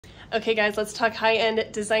Okay guys, let's talk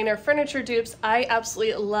high-end designer furniture dupes. I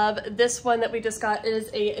absolutely love this one that we just got. It is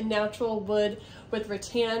a natural wood with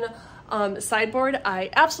rattan sideboard. I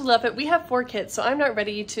absolutely love it. We have 4 kids, so I'm not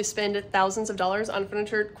ready to spend thousands of dollars on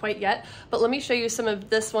furniture quite yet, but let me show you some of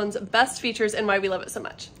this one's best features and why we love it so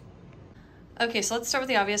much. Okay, so let's start with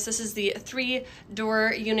the obvious. This is the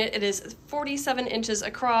 3-door unit. It is 47 inches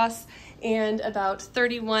across and about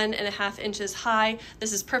 31.5 inches high.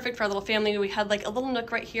 This is perfect for our little family. We had like a little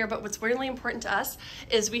nook right here, but what's really important to us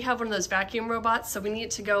is we have one of those vacuum robots, so we need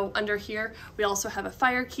it to go under here. We also have a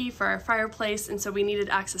fire key for our fireplace, and so we needed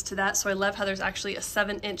access to that. So I love how there's actually a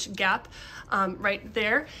 7-inch gap right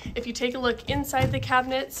there. If you take a look inside the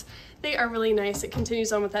cabinets, they are really nice. It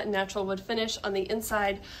continues on with that natural wood finish on the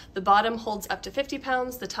inside. The bottom holds up to 50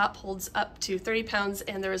 pounds, the top holds up to 30 pounds,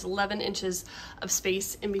 and there is 11 inches of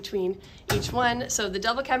space in between each one. So the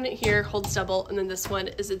double cabinet here holds double, and then this one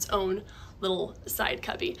is its own little side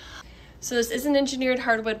cubby. So this is an engineered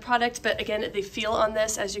hardwood product, but again, the feel on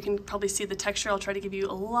this, as you can probably see the texture, I'll try to give you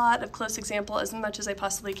a lot of close example as much as I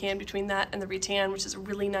possibly can between that and the rattan, which is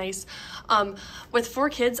really nice. With 4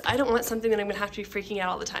 kids, I don't want something that I'm gonna have to be freaking out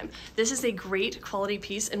all the time. This is a great quality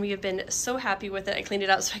piece and we have been so happy with it. I cleaned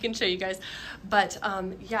it out so I can show you guys. But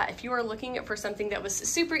yeah, if you are looking for something that was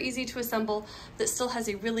super easy to assemble, that still has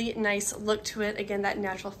a really nice look to it, again, that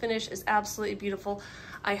natural finish is absolutely beautiful.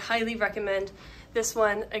 I highly recommend this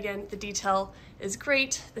one. Again, the detail is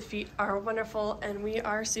great, the feet are wonderful, and we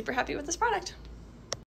are super happy with this product.